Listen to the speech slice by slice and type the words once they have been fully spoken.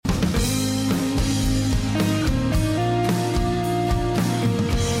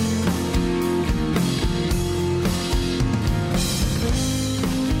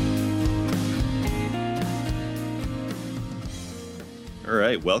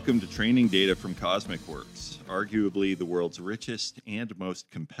right, welcome to Training Data from CosmicWorks, arguably the world's richest and most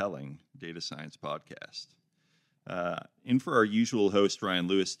compelling data science podcast. In for our usual host, Ryan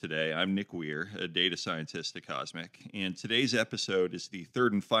Lewis, today, I'm Nick Weir, a data scientist at Cosmic, and today's episode is the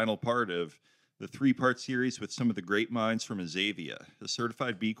third and final part of the three-part series with some of the great minds from Azavea, a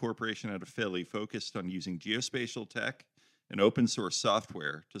certified B Corporation out of Philly focused on using geospatial tech and open source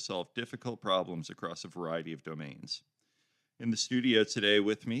software to solve difficult problems across a variety of domains. In the studio today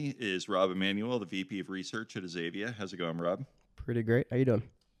with me is Rob Emanuel, the VP of Research at Azavea. How's it going, Rob? Pretty great. How you doing?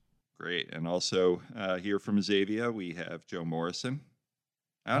 Great. And also here from Azavea, we have Joe Morrison.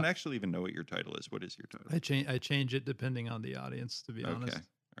 I don't actually even know what your title is. What is your title? I change it depending on the audience, to be honest. Okay.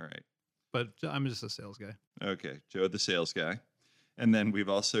 All right. But I'm just a sales guy. Okay. Joe, the sales guy. And then we've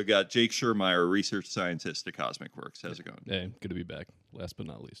also got Jake Schermeyer, research scientist at CosmicWorks. How's it going? Hey, good to be back. Last but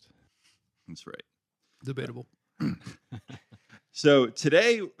not least. That's right. Debatable. So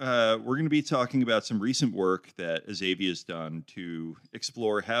today we're going to be talking about some recent work that Azavea has done to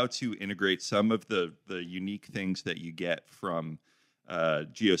explore how to integrate some of the unique things that you get from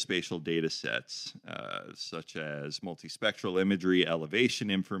geospatial data sets, such as multispectral imagery,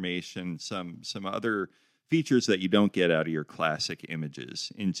 elevation information, some other features that you don't get out of your classic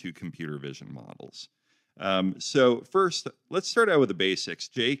images into computer vision models. So first, let's start out with the basics.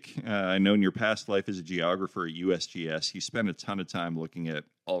 Jake, I know in your past life as a geographer at USGS, you spent a ton of time looking at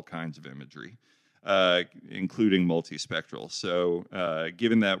all kinds of imagery, including multispectral. So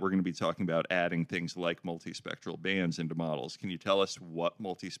given that we're going to be talking about adding things like multispectral bands into models, can you tell us what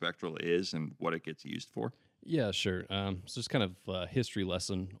multispectral is and what it gets used for? Yeah, sure. So just kind of a history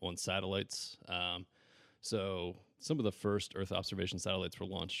lesson on satellites. So some of the first Earth observation satellites were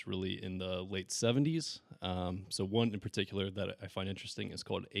launched really in the late 70s. So one in particular that I find interesting is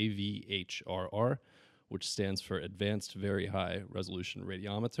called AVHRR, which stands for Advanced Very High Resolution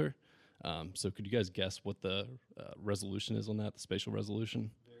Radiometer. So could you guys guess what the resolution is on that, the spatial resolution?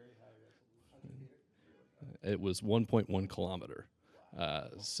 Very high resolution. It was 1.1 kilometer.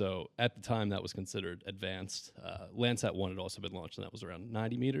 So at the time that was considered advanced. Landsat 1 had also been launched, and that was around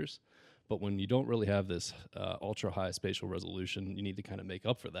 90 meters. But when you don't really have this ultra-high spatial resolution, you need to kind of make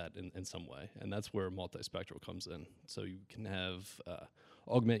up for that in some way, and that's where multispectral comes in. So you can have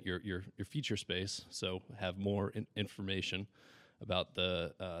augment your feature space, so have more information about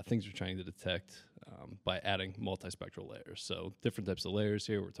the things you're trying to detect by adding multispectral layers. So different types of layers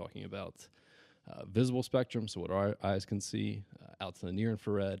here. We're talking about visible spectrum, so what our eyes can see, out to the near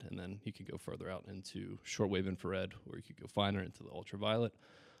infrared, and then you could go further out into shortwave infrared, or you could go finer into the ultraviolet.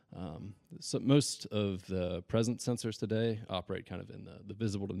 So most of the present sensors today operate kind of in the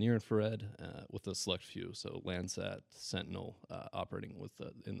visible to near infrared with a select few. So Landsat, Sentinel operating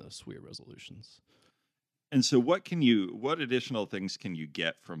in the SWIR resolutions. And so what additional things can you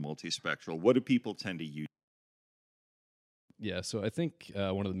get from multispectral? What do people tend to use? Yeah, so I think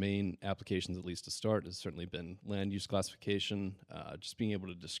one of the main applications, at least to start, has certainly been land use classification, just being able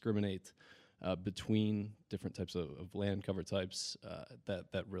to discriminate between different types of land cover types.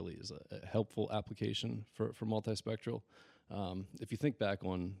 That really is a helpful application for multispectral. If you think back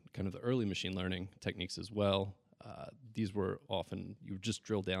on kind of the early machine learning techniques as well, these were often, you would just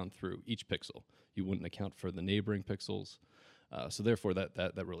drill down through each pixel. You wouldn't account for the neighboring pixels. So therefore,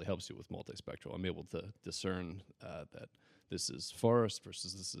 that really helps you with multispectral. I'm able to discern that this is forest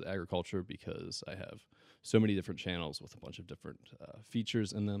versus this is agriculture because I have so many different channels with a bunch of different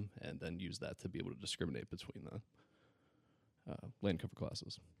features in them, and then use that to be able to discriminate between the land cover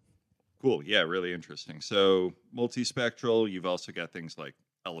classes. Cool. Yeah, really interesting. So multispectral, you've also got things like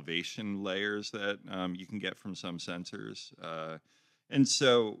elevation layers that you can get from some sensors. And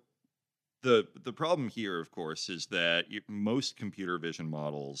so the problem here, of course, is that most computer vision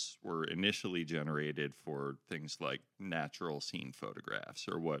models were initially generated for things like natural scene photographs,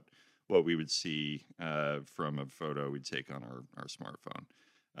 or what we would see from a photo we'd take on our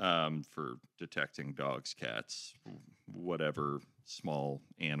smartphone for detecting dogs, cats, whatever small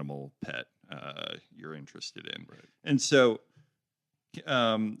animal pet you're interested in. Right. And so,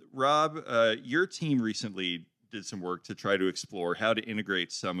 Rob, your team recently did some work to try to explore how to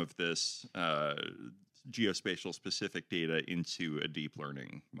integrate some of this geospatial specific data into a deep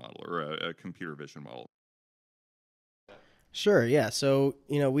learning model or a computer vision model. Sure. Yeah. So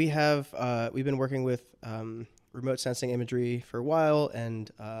we've been working with remote sensing imagery for a while,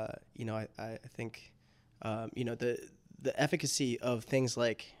 and I think the efficacy of things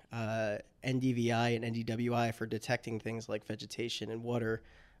like NDVI and NDWI for detecting things like vegetation and water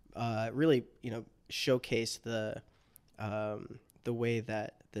really showcase the the way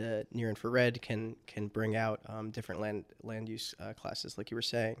that the near infrared can bring out different land use classes, like you were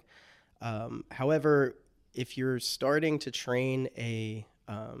saying. However, if you're starting to train a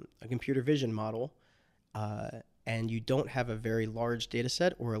computer vision model, and you don't have a very large data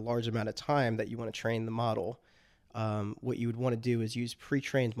set or a large amount of time that you want to train the model, what you would want to do is use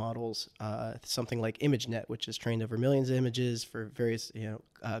pre-trained models, something like ImageNet, which is trained over millions of images for various,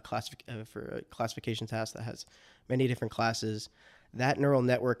 for classification tasks that has many different classes. That neural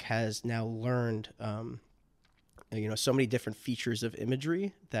network has now learned, so many different features of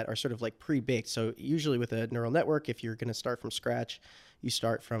imagery that are sort of like pre-baked. So usually with a neural network, if you're going to start from scratch, you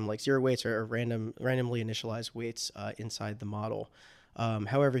start from like zero weights or randomly initialized weights inside the model.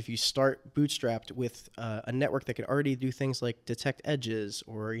 However, if you start bootstrapped with a network that can already do things like detect edges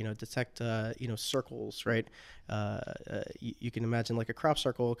or detect circles, right? You can imagine like a crop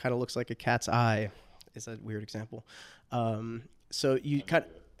circle kind of looks like a cat's eye. Is a weird example. So you kind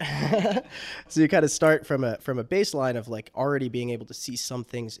of start from a baseline of like already being able to see some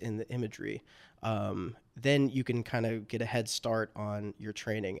things in the imagery. Then you can kind of get a head start on your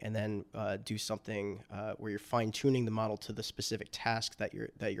training, and then do something where you're fine tuning the model to the specific task that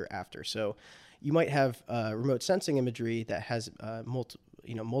you're after. So you might have remote sensing imagery that has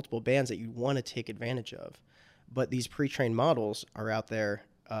multiple bands that you want to take advantage of, but these pre-trained models are out there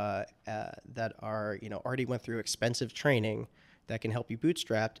that are already went through expensive training that can help you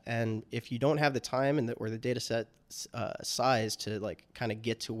bootstrap. And if you don't have the time or the data set size to like kind of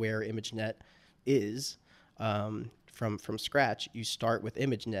get to where ImageNet is from scratch, you start with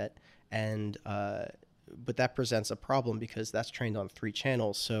ImageNet, and but that presents a problem because that's trained on 3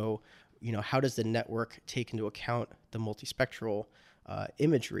 channels. So how does the network take into account the multispectral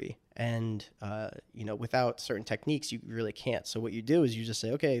imagery? And without certain techniques, you really can't. So what you do is you just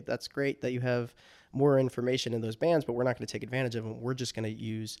say, okay, that's great that you have more information in those bands, but we're not going to take advantage of them. We're just going to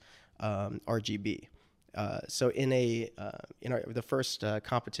use RGB. So in the first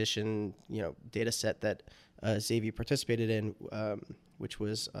competition, data set that Xavier participated in, which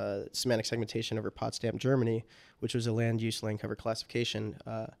was semantic segmentation over Potsdam, Germany, which was a land use land cover classification,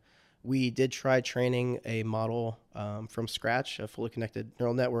 we did try training a model from scratch, a fully connected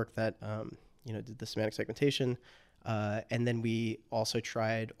neural network that did the semantic segmentation, and then we also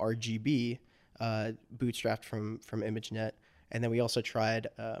tried RGB, bootstrapped from ImageNet, and then we also tried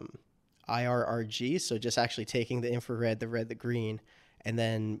IRRG, so just actually taking the infrared, the red, the green, and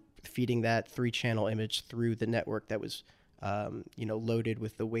then feeding that 3-channel image through the network that was loaded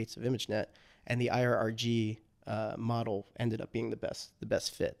with the weights of ImageNet, and the IRRG model ended up being the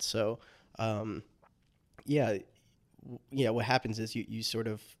best fit. So what happens is you sort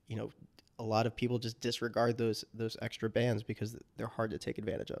of a lot of people just disregard those extra bands because they're hard to take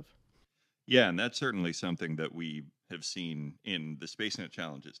advantage of. Yeah, and that's certainly something that we have seen in the SpaceNet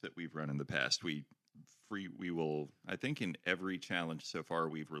challenges that we've run in the past. We will, I think in every challenge so far,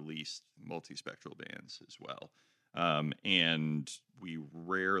 we've released multispectral bands as well. And we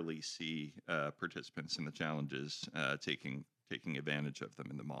rarely see participants in the challenges taking advantage of them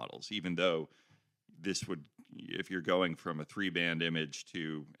in the models, even though this would, if you're going from a 3-band image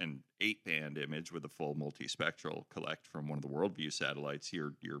to an 8-band image with a full multispectral collect from one of the Worldview satellites,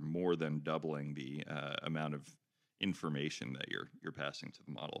 you're more than doubling the amount of information that you're passing to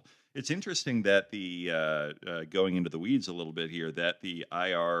the model. It's interesting that the going into the weeds a little bit here, that the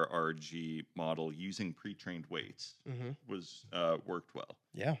IRRG model using pre-trained weights was worked well.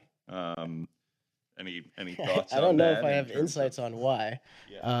 Yeah. Any thoughts? I don't on know that if I have insights on why.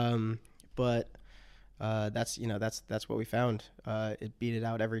 Yeah. But that's what we found. It beat it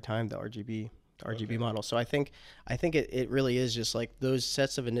out every time, the RGB model. So I think it really is just like those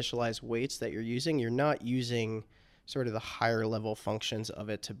sets of initialized weights that you're using. You're not using sort of the higher level functions of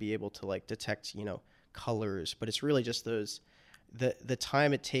it to be able to like detect colors, but it's really just the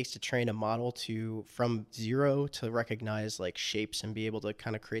time it takes to train a model from zero to recognize like shapes and be able to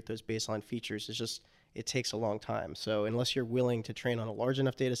kind of create those baseline features is just, it takes a long time. So unless you're willing to train on a large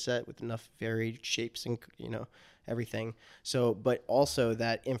enough data set with enough varied shapes and everything. So, but also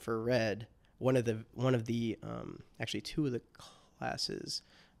that infrared, one of the actually 2 of the classes,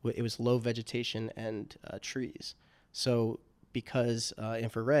 it was low vegetation and trees. So because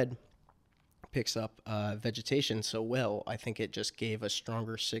infrared picks up vegetation so well, I think it just gave a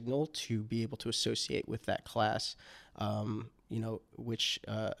stronger signal to be able to associate with that class, which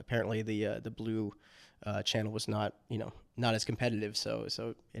apparently the blue channel was not as competitive. So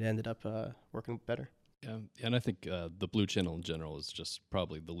it ended up working better. Yeah, and I think the blue channel in general is just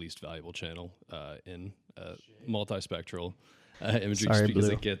probably the least valuable channel in multispectral imagery, Sorry, just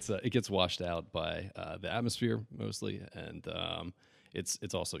because blue. it gets washed out by the atmosphere mostly, and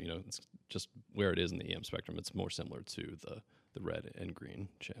it's also it's just where it is in the EM spectrum. It's more similar to the red and green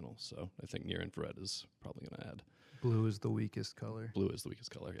channel. So I think near infrared is probably going to add. Blue is the weakest color. Blue is the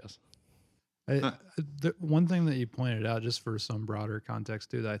weakest color. Yes. The one thing that you pointed out, just for some broader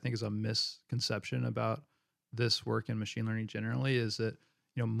context too, that I think is a misconception about this work in machine learning generally, is that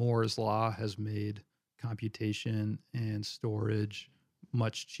Moore's law has made computation and storage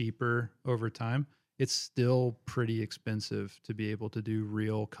much cheaper over time. It's still pretty expensive to be able to do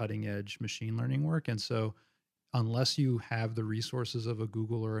real cutting edge machine learning work, and so unless you have the resources of a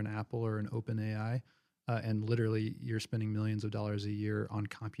Google or an Apple or an OpenAI, and literally you're spending millions of dollars a year on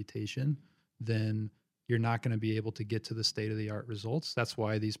computation, then you're not going to be able to get to the state of the art results. That's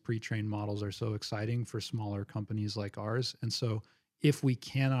why these pre-trained models are so exciting for smaller companies like ours. And so if we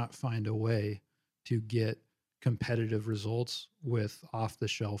cannot find a way to get competitive results with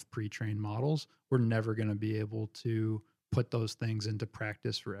off-the-shelf pre-trained models, we're never going to be able to put those things into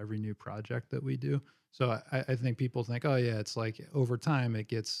practice for every new project that we do. So I think people think, oh yeah, it's like over time it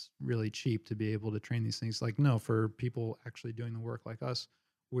gets really cheap to be able to train these things. Like, no, for people actually doing the work like us,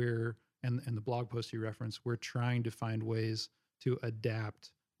 and the blog post you referenced, we're trying to find ways to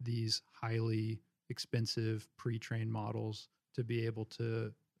adapt these highly expensive pre-trained models to be able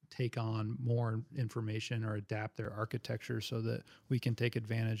to take on more information or adapt their architecture so that we can take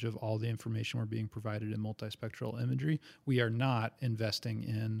advantage of all the information we're being provided in multispectral imagery. We are not investing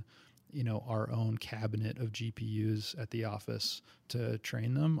in our own cabinet of GPUs at the office to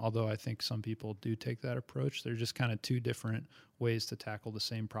train them, although I think some people do take that approach. They're just kind of two different ways to tackle the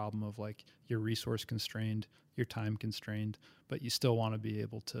same problem of like you're resource constrained, you're time constrained, but you still want to be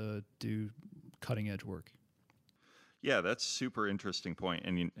able to do cutting edge work. Yeah, that's super interesting point,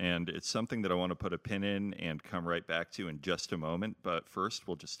 and it's something that I want to put a pin in and come right back to in just a moment. But first,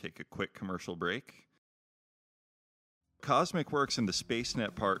 we'll just take a quick commercial break. Cosmic Works and the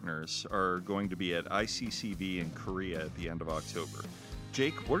SpaceNet partners are going to be at ICCV in Korea at the end of October.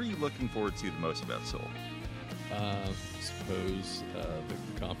 Jake, what are you looking forward to the most about Seoul? Suppose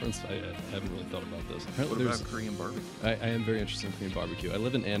the conference. I haven't really thought about this. What about Korean barbecue? I am very interested in Korean barbecue. I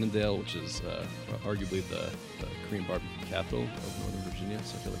live in Annandale, which is arguably the Korean barbecue capital of Northern Virginia,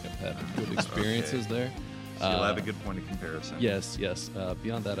 so I feel like I've had good experiences there. So you'll have a good point of comparison. Yes.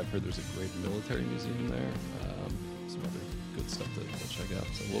 Beyond that, I've heard there's a great military museum there. Some other good stuff to check out.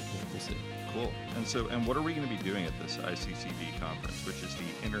 So we'll see. Cool. And what are we going to be doing at this ICCV conference, which is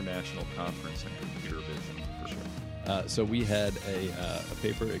the International Conference on Computer Vision? For sure. So we had a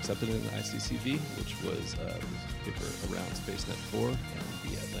paper accepted in the ICCV, which was a paper around SpaceNet 4 and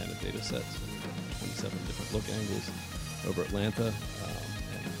the Atlanta data set. So we had 27 different look angles over Atlanta,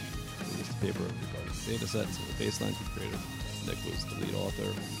 and we released a paper regarding the data set and some of the baselines we created. Nick was the lead author.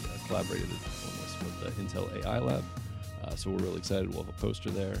 We collaborated on this with the Intel AI Lab. So we're really excited. We'll have a poster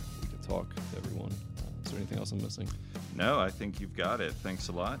there. We can talk to everyone. Is there anything else I'm missing? No, I think you've got it. Thanks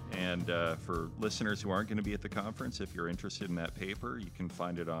a lot. And for listeners who aren't going to be at the conference, if you're interested in that paper, you can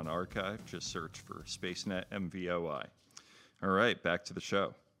find it on arXiv. Just search for SpaceNet MVOI. All right, back to the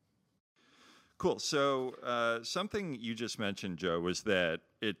show. Cool. So something you just mentioned, Joe, was that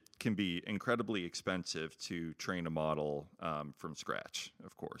it can be incredibly expensive to train a model from scratch,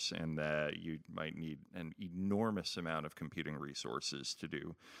 of course, and that you might need an enormous amount of computing resources to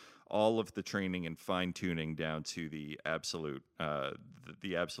do all of the training and fine-tuning down to the absolute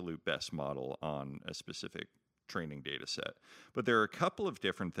best model on a specific training data set. But there are a couple of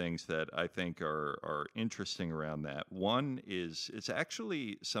different things that I think are interesting around that. One is it's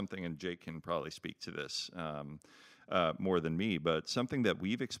actually something, and Jake can probably speak to this more than me, but something that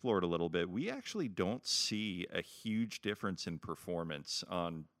we've explored a little bit. We actually don't see a huge difference in performance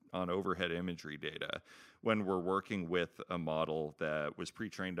on overhead imagery data when we're working with a model that was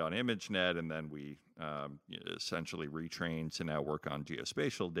pre-trained on ImageNet and then we essentially retrained to now work on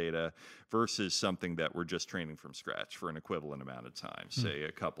geospatial data versus something that we're just training from scratch for an equivalent amount of time, say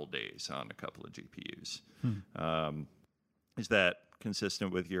a couple days on a couple of GPUs. Is that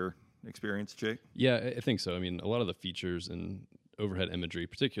consistent with your experience, Jake? Yeah, I think so. I mean, a lot of the features in overhead imagery,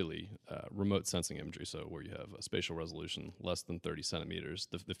 particularly remote sensing imagery, so where you have a spatial resolution less than 30 centimeters,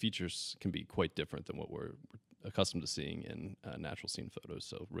 the features can be quite different than what we're accustomed to seeing in natural scene photos.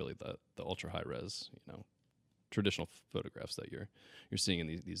 So really the ultra high res, traditional photographs that you're seeing in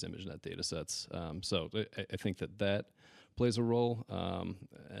these ImageNet data sets. So I think that plays a role.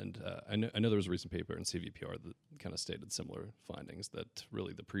 And I know there was a recent paper in CVPR that kind of stated similar findings, that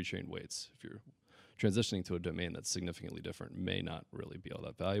really the pre-trained weights, if you're transitioning to a domain that's significantly different may not really be all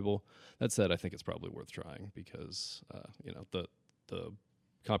that valuable. That said, I think it's probably worth trying because the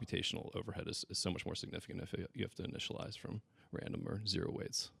computational overhead is so much more significant if you have to initialize from random or zero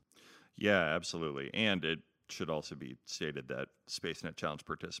weights. Yeah, absolutely. And it should also be stated that SpaceNet Challenge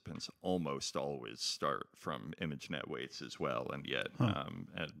participants almost always start from ImageNet weights as well. And yet,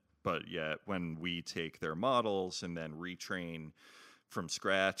 but yet when we take their models and then retrain from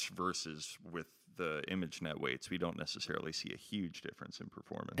scratch versus with the ImageNet weights, we don't necessarily see a huge difference in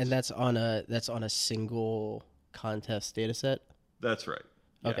performance. And that's on a single contest data set? That's right.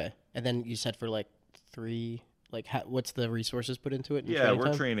 Yeah. Okay. And then you said for like 3, like what's the resources put into it? Yeah,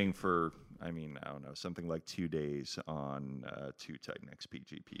 we're training for, I don't know, something like 2 days on 2 Titan XP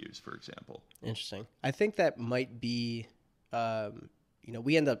GPUs, for example. Interesting. I think that might be,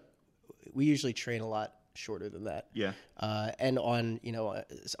 we usually train a lot shorter than that. Yeah. And on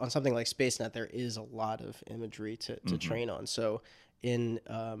something like SpaceNet, there is a lot of imagery to train on. So in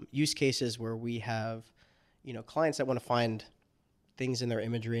use cases where we have, clients that want to find things in their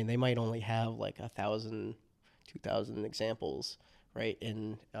imagery and they might only have like 1,000, 2,000 examples, right?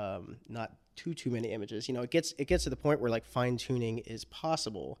 And not too many images. It gets to the point where like fine tuning is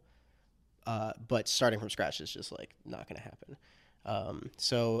possible, but starting from scratch is just like not going to happen.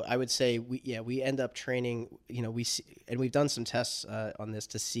 So I would say we end up training. We see, and we've done some tests on this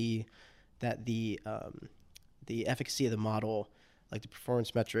to see that the efficacy of the model, like the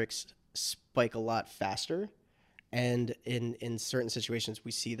performance metrics, spike a lot faster. And in certain situations,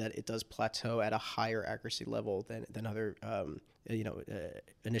 we see that it does plateau at a higher accuracy level than other,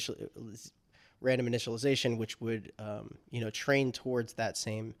 random initialization, which would, train towards that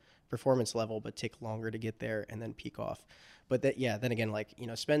same performance level, but take longer to get there and then peak off. But then again, like,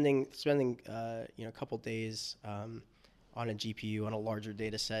 spending a couple days on a GPU on a larger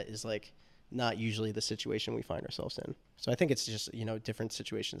data set is like not usually the situation we find ourselves in. So I think it's just, different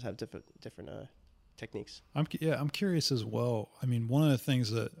situations have different techniques. I'm curious as well. I mean, one of the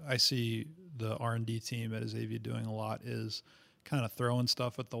things that I see the R&D team at Xavier doing a lot is kind of throwing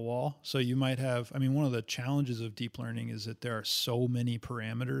stuff at the wall. So you might have, one of the challenges of deep learning is that there are so many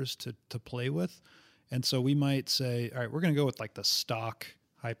parameters to play with. And so we might say, all right, we're going to go with like the stock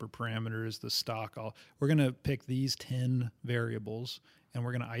hyperparameters, we're going to pick these 10 variables and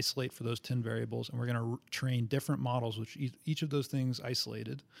we're going to isolate for those 10 variables, and we're going to train different models, which each of those things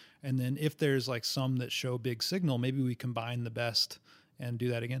isolated. And then if there's like some that show big signal, maybe we combine the best and do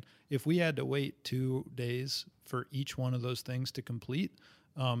that again. If we had to wait 2 days for each one of those things to complete,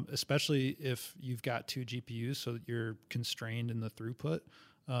 especially if you've got 2 GPUs so that you're constrained in the throughput,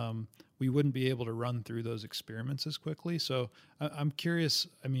 we wouldn't be able to run through those experiments as quickly. So I'm curious,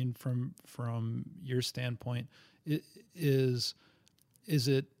 from your standpoint, is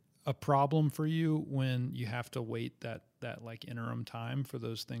it a problem for you when you have to wait that like interim time for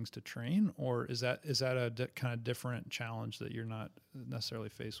those things to train, or is that a kind of different challenge that you're not necessarily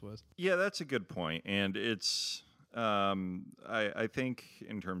faced with? Yeah, that's a good point. And it's, I think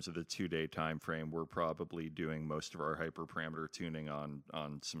in terms of the 2-day time frame, we're probably doing most of our hyperparameter tuning on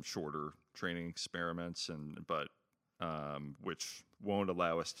some shorter training experiments, but which won't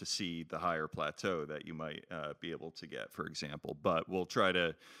allow us to see the higher plateau that you might be able to get, for example. But we'll try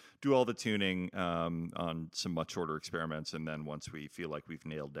to do all the tuning on some much shorter experiments, and then once we feel like we've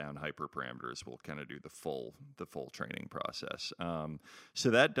nailed down hyperparameters, we'll kind of do the full training process.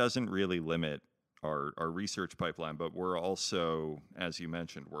 So that doesn't really limit our research pipeline, but we're also, as you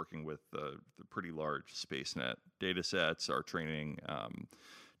mentioned, working with the pretty large SpaceNet data sets. Our training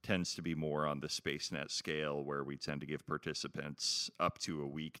tends to be more on the SpaceNet scale, where we tend to give participants up to a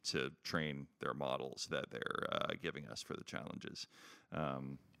week to train their models that they're giving us for the challenges.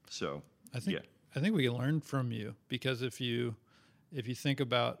 So I think we can learn from you, because if you think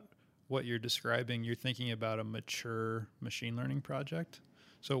about what you're describing, you're thinking about a mature machine learning project.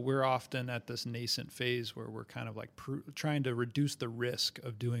 So we're often at this nascent phase where we're kind of like trying to reduce the risk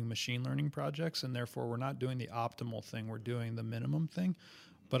of doing machine learning projects, and therefore we're not doing the optimal thing, we're doing the minimum thing.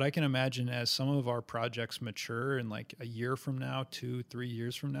 But I can imagine as some of our projects mature in like a year from now, 2-3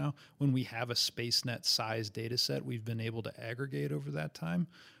 years from now, when we have a SpaceNet size data set we've been able to aggregate over that time,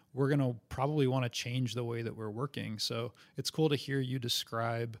 we're going to probably want to change the way that we're working. So it's cool to hear you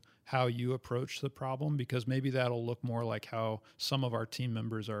describe how you approach the problem, because maybe that'll look more like how some of our team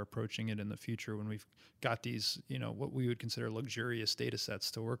members are approaching it in the future when we've got these, what we would consider luxurious data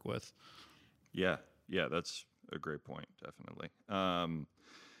sets to work with. Yeah, that's a great point, definitely.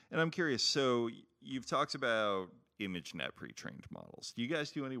 And I'm curious, so you've talked about ImageNet pre-trained models. Do you guys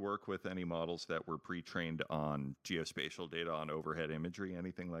do any work with any models that were pre-trained on geospatial data, on overhead imagery,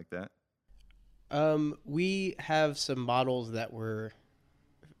 anything like that? We have some models that were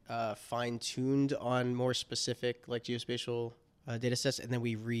fine-tuned on more specific like geospatial data sets, and then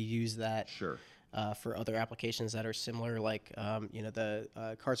we reuse that Sure. for other applications that are similar, like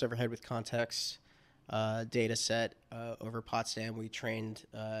the cars overhead with context data set over Potsdam. We trained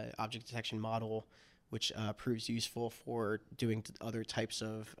object detection model, which proves useful for doing other types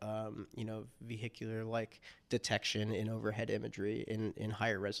of vehicular like detection in overhead imagery in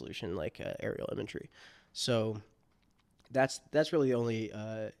higher resolution like aerial imagery. So that's really the only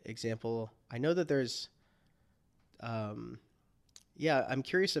example. I know that there's I'm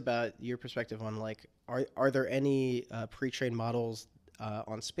curious about your perspective on like are there any pre-trained models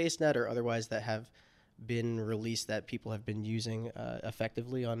on SpaceNet or otherwise that have been released that people have been using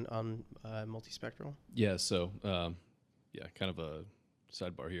effectively on multispectral? Yeah, so kind of a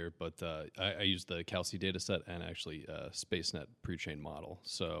sidebar here, but I used the CalC data set and actually SpaceNet pre-trained model.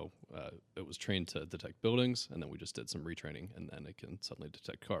 So it was trained to detect buildings, and then we just did some retraining, and then it can suddenly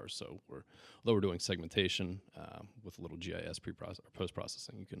detect cars. So although we're doing segmentation with a little GIS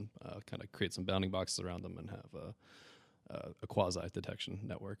post-processing, you can kind of create some bounding boxes around them and have a quasi detection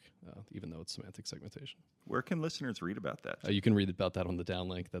network, even though it's semantic segmentation. Where can listeners read about that? You can read about that on the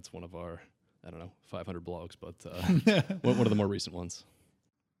downlink. That's one of our, 500 blogs, but one of the more recent ones.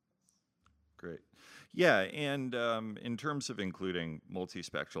 Great. Yeah, and in terms of including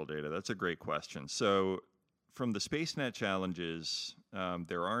multispectral data, that's a great question. So from the SpaceNet challenges,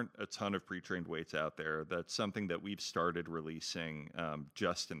 there aren't a ton of pre-trained weights out there. That's something that we've started releasing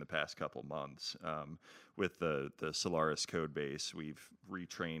just in the past couple months. With the Solaris code base, we've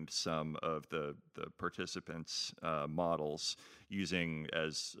retrained some of the participants' models using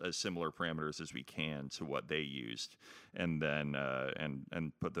as similar parameters as we can to what they used, and then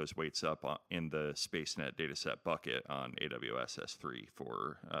and put those weights up in the SpaceNet dataset bucket on AWS S3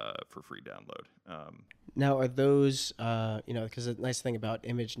 for free download. Now, are those because the nice thing about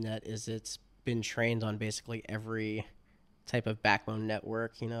ImageNet is it's been trained on basically every type of backbone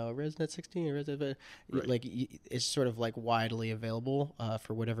network, ResNet 16, ResNet, Right. like it's sort of like widely available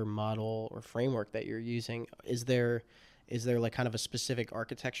for whatever model or framework that you're using. Is there like kind of a specific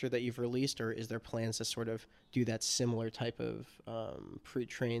architecture that you've released, or is there plans to sort of do that similar type of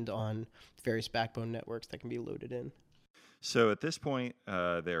pre-trained on various backbone networks that can be loaded in? So at this point,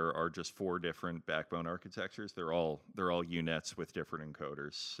 there are just 4 different backbone architectures. They're all UNets with different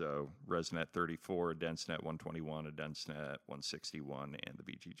encoders. So ResNet 34, a DenseNet 121, a DenseNet 161, and the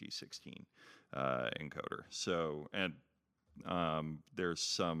BGG16 encoder. So there's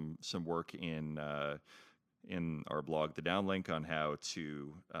some work in our blog, The Downlink, on how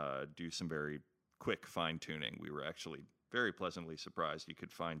to do some very quick fine tuning. We were actually very pleasantly surprised you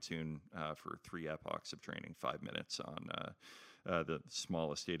could fine tune for 3 epochs of training, 5 minutes on the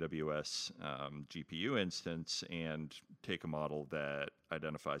smallest AWS GPU instance, and take a model that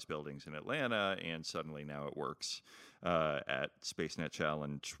identifies buildings in Atlanta, and suddenly now it works at SpaceNet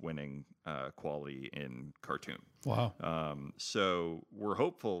Challenge winning quality in Khartoum. Wow. So we're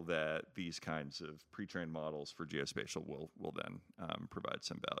hopeful that these kinds of pre-trained models for geospatial will then provide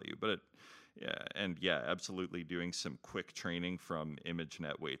some value. But absolutely, doing some quick training from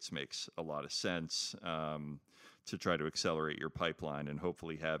ImageNet weights makes a lot of sense to try to accelerate your pipeline, and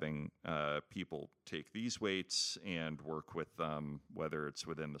hopefully having people take these weights and work with them, whether it's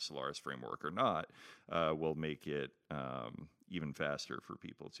within the Solaris framework or not, will make it even faster for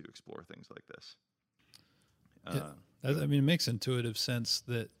people to explore things like this. It makes intuitive sense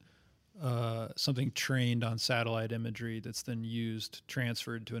that something trained on satellite imagery that's then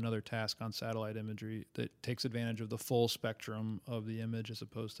transferred to another task on satellite imagery that takes advantage of the full spectrum of the image as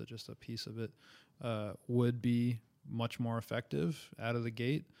opposed to just a piece of it would be much more effective out of the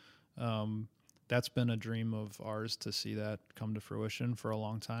gate. That's been a dream of ours to see that come to fruition for a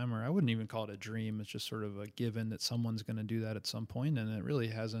long time, or I wouldn't even call it a dream. It's just sort of a given that someone's going to do that at some point, and it really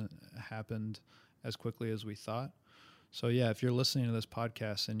hasn't happened as quickly as we thought. So yeah, if you're listening to this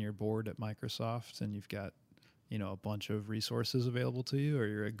podcast and you're bored at Microsoft and you've got, a bunch of resources available to you, or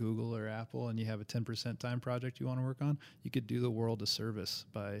you're at Google or Apple and you have a 10% time project you want to work on, you could do the world a service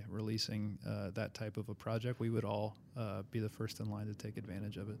by releasing that type of a project. We would all be the first in line to take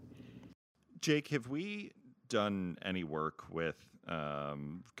advantage of it. Jake, have we done any work with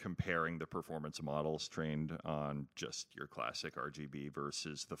comparing the performance models trained on just your classic RGB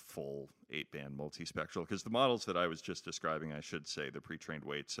versus the full 8-band multispectral? Because the models that I was just describing, I should say, the pre-trained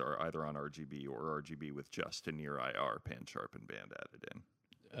weights are either on RGB or RGB with just a near IR pan sharpen band added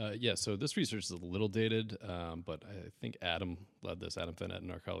in. So this research is a little dated, but I think Adam Fennett,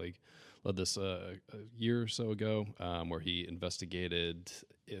 and our colleague, led this a year or so ago, where he investigated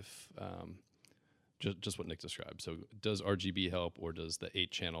if just what Nick described. So does RGB help, or does the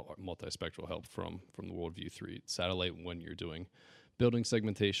 8-channel multispectral help from the Worldview 3 satellite when you're doing building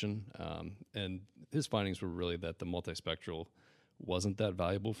segmentation? And his findings were really that the multispectral wasn't that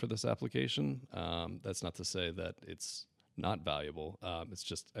valuable for this application. That's not to say that it's not valuable. It's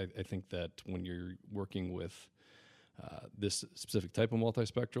just I think that when you're working with this specific type of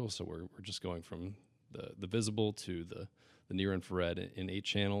multispectral, so we're just going from the visible to the near infrared in 8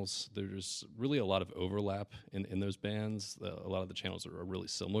 channels. There's really a lot of overlap in those bands. A lot of the channels are really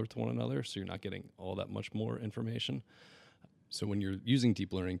similar to one another, so you're not getting all that much more information. So when you're using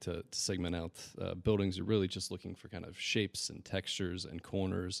deep learning to segment out buildings, you're really just looking for kind of shapes and textures and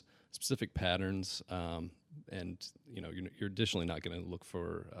corners, specific patterns, and you're additionally not going to look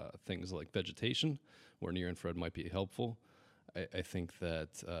for things like vegetation, where near infrared might be helpful. I think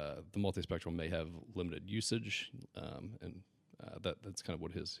that the multispectral may have limited usage, and that's kind of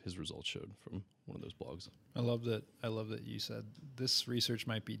what his results showed from one of those blogs. I love that you said this research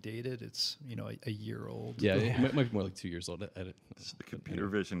might be dated. It's a year old. Yeah, it might be more like 2 years old. It's the computer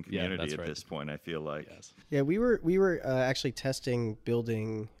vision community at this point, I feel like. Yes. Yeah, we were actually testing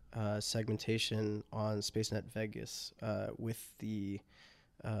building segmentation on SpaceNet Vegas with the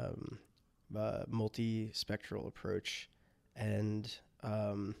multispectral approach, and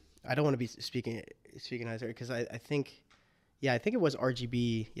I don't want to be speaking out there because I think it was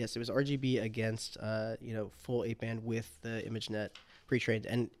RGB. Yes, it was RGB against full 8-band with the ImageNet pre-trained,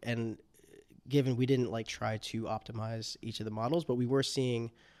 and given we didn't try to optimize each of the models, but we were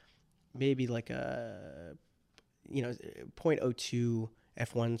seeing maybe like a 0.02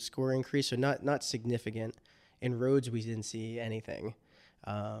 F1 score increase, so not significant. In roads, we didn't see anything.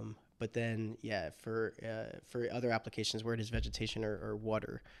 But then, for other applications where it is vegetation or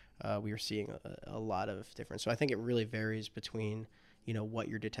water, we were seeing a lot of difference. So I think it really varies between, what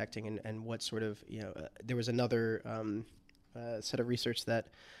you're detecting and what sort of, there was another set of research that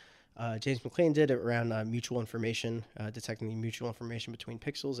James McClain did around mutual information, detecting the mutual information between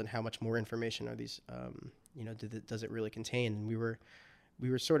pixels and how much more information are these, does it really contain? And we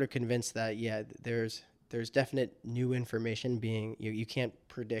were sort of convinced that, there's definite new information being, you can't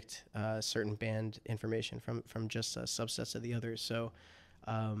predict certain band information from just subsets of the others. So,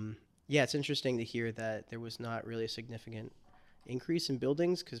 it's interesting to hear that there was not really a significant increase in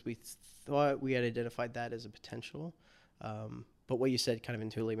buildings because we thought we had identified that as a potential. But what you said kind of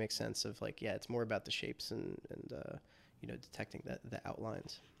intuitively makes sense of it's more about the shapes and detecting the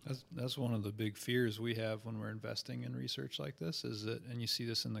outlines. That's one of the big fears we have when we're investing in research like this is that, and you see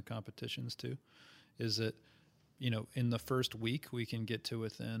this in the competitions too, is that, in the first week we can get to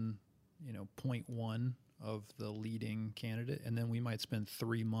within, 0.1 of the leading candidate, and then we might spend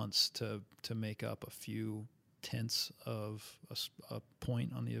 3 months to make up a few tenths of a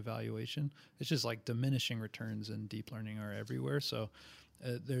point on the evaluation. It's just like diminishing returns in deep learning are everywhere. So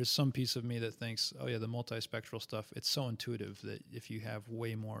there's some piece of me that thinks, oh yeah, the multispectral stuff, it's so intuitive that if you have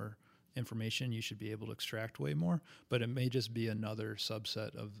way more information, you should be able to extract way more, but it may just be another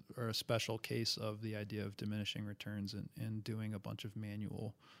subset of, or a special case of the idea of diminishing returns and doing a bunch of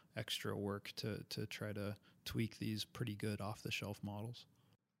manual extra work to try to tweak these pretty good off-the-shelf models.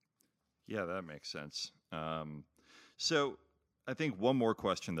 Yeah, that makes sense. So I think one more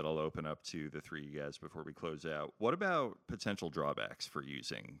question that I'll open up to the three of you guys before we close out. What about potential drawbacks for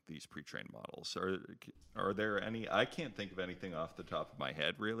using these pre-trained models? Are there any? I can't think of anything off the top of my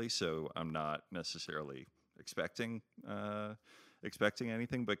head, really, so I'm not necessarily expecting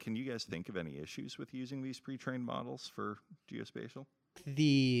anything, but can you guys think of any issues with using these pre-trained models for geospatial?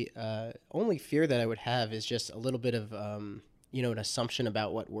 The only fear that I would have is just a little bit of an assumption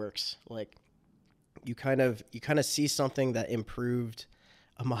about what works. Like you kind of see something that improved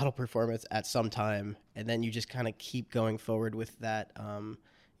a model performance at some time, and then you just kind of keep going forward with that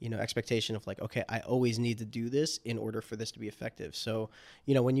expectation of okay, I always need to do this in order for this to be effective. So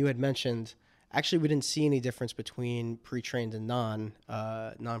when you had mentioned, actually we didn't see any difference between pre-trained and non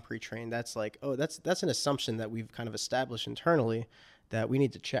pre-trained. That's that's an assumption that we've kind of established internally that we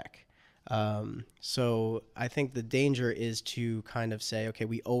need to check. So I think the danger is to kind of say, okay,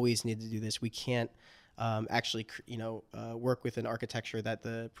 we always need to do this. We can't actually, work with an architecture that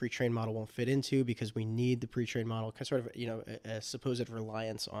the pre-trained model won't fit into because we need the pre-trained model, sort of, a supposed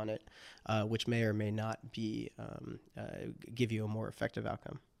reliance on it, which may or may not be give you a more effective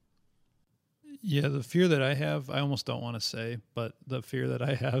outcome. Yeah, the fear that I have, I almost don't want to say, but the fear that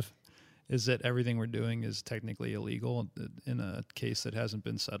I have is that everything we're doing is technically illegal in a case that hasn't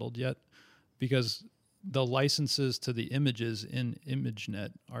been settled yet, because the licenses to the images in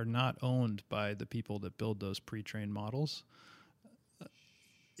ImageNet are not owned by the people that build those pre-trained models.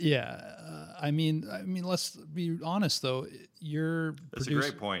 Yeah, I mean, let's be honest though. That's a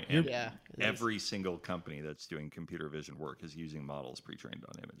great point. And Yeah, every single company that's doing computer vision work is using models pre-trained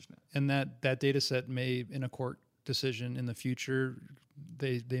on ImageNet. And that data set may, in a court decision in the future,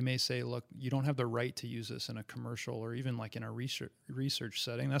 they may say, look, you don't have the right to use this in a commercial or even like in a research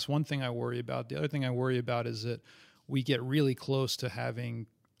setting. That's one thing I worry about. The other thing I worry about is that we get really close to having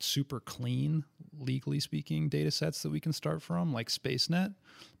super clean, legally speaking, data sets that we can start from, like SpaceNet,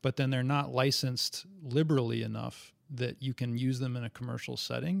 but then they're not licensed liberally enough that you can use them in a commercial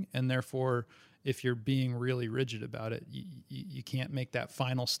setting. And therefore, if you're being really rigid about it, you can't make that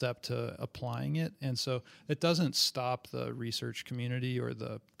final step to applying it. And so it doesn't stop the research community or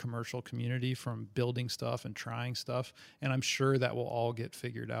the commercial community from building stuff and trying stuff. And I'm sure that will all get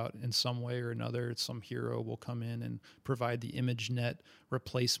figured out in some way or another. Some hero will come in and provide the ImageNet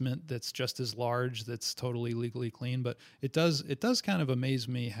replacement that's just as large, that's totally legally clean. But it does kind of amaze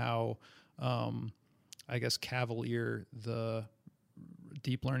me how, I guess, cavalier the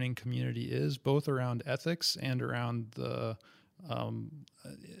deep learning community is, both around ethics and around the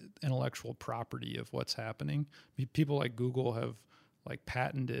intellectual property of what's happening. People like Google have like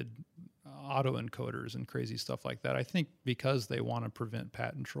patented autoencoders and crazy stuff like that, I think because they want to prevent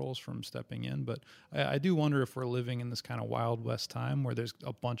patent trolls from stepping in. But I do wonder if we're living in this kind of Wild West time where there's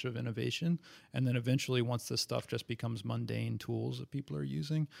a bunch of innovation, and then eventually once this stuff just becomes mundane tools that people are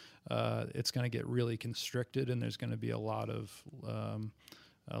using, it's going to get really constricted, and there's going to be a lot of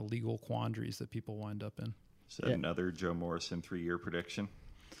legal quandaries that people wind up in. Is that another Joe Morrison 3-year prediction?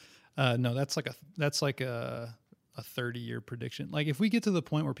 No, that's like a 30-year prediction. Like if we get to the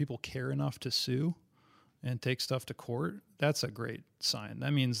point where people care enough to sue and take stuff to court, that's a great sign.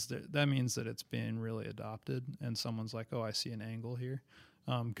 That means that it's being really adopted, and someone's like, oh, I see an angle here.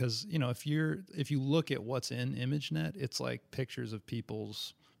 Because if you look at what's in ImageNet, it's like pictures of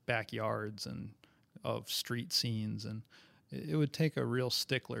people's backyards and of street scenes, and it would take a real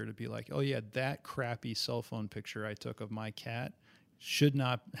stickler to be like, oh yeah, that crappy cell phone picture I took of my cat should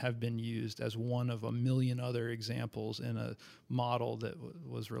not have been used as one of a million other examples in a model that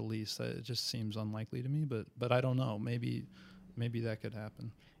was released. It just seems unlikely to me, but I don't know. Maybe that could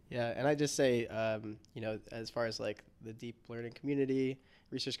happen. Yeah, and I just say, as far as like the deep learning community,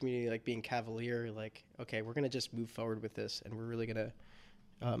 research community, like being cavalier, like, okay, we're gonna just move forward with this, and we're really gonna,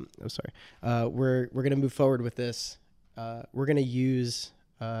 we're gonna move forward with this. We're gonna use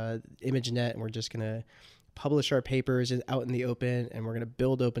ImageNet, and we're just gonna publish our papers out in the open, and we're going to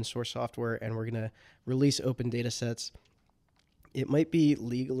build open source software, and we're going to release open data sets. It might be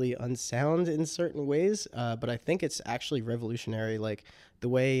legally unsound in certain ways, but I think it's actually revolutionary. Like the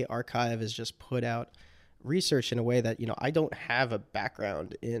way Archive has just put out research in a way that, I don't have a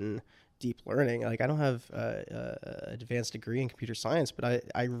background in deep learning. Like I don't have an advanced degree in computer science, but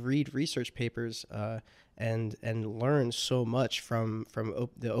I read research papers and learn so much from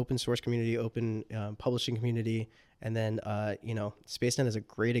the open source community, open publishing community. And then, SpaceNet is a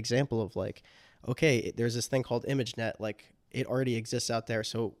great example of like, okay, there's this thing called ImageNet, like it already exists out there.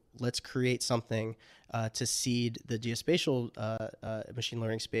 So let's create something to seed the geospatial machine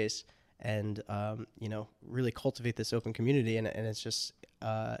learning space and, really cultivate this open community. And it's just,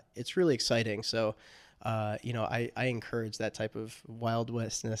 it's really exciting. So, I encourage that type of Wild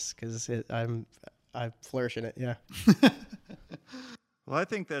Westness because I flourish in it. Yeah. Well, I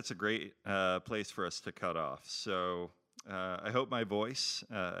think that's a great place for us to cut off. So I hope my voice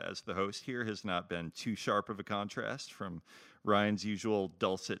as the host here has not been too sharp of a contrast from Ryan's usual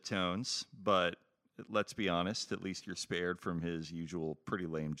dulcet tones, but let's be honest, at least you're spared from his usual pretty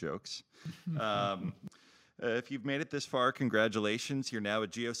lame jokes. If you've made it this far, congratulations. You're now a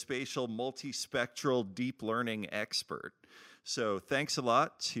geospatial multispectral deep learning expert. So thanks a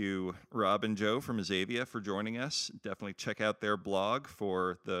lot to Rob and Joe from Azavea for joining us. Definitely check out their blog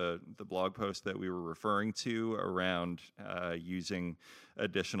for the blog post that we were referring to around using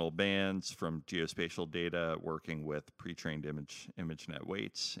additional bands from geospatial data, working with pre-trained ImageNet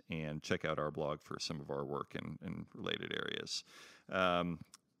weights, and check out our blog for some of our work in related areas.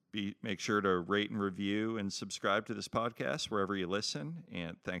 Make sure to rate and review and subscribe to this podcast wherever you listen.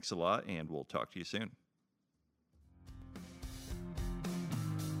 And thanks a lot, and we'll talk to you soon.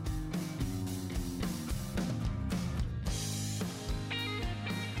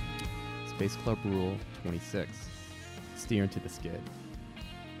 Space Club Rule 26. Steer into the skid.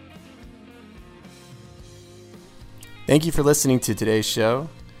 Thank you for listening to today's show.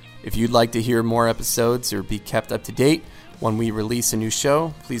 If you'd like to hear more episodes or be kept up to date when we release a new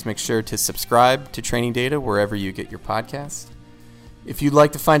show, please make sure to subscribe to Training Data wherever you get your podcast. If you'd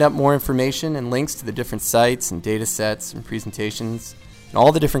like to find out more information and links to the different sites and data sets and presentations and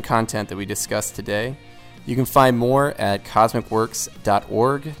all the different content that we discussed today. You can find more at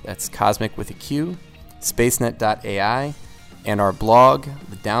cosmicworks.org, that's cosmic with a Q, spacenet.ai, and our blog,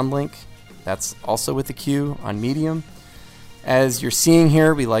 the Downlink, that's also with a Q, on Medium. As you're seeing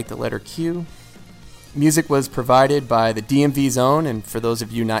here, we like the letter Q. Music was provided by the DMV Zone, and for those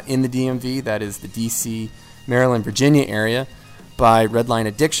of you not in the DMV, that is the DC, Maryland, Virginia area, by Redline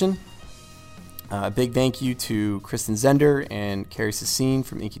Addiction. A big thank you to Kristen Zender and Carrie Sassine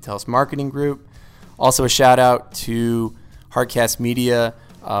from Inkytel's Marketing Group. Also a shout out to Hardcast Media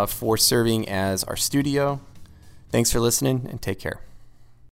for serving as our studio. Thanks for listening, and take care.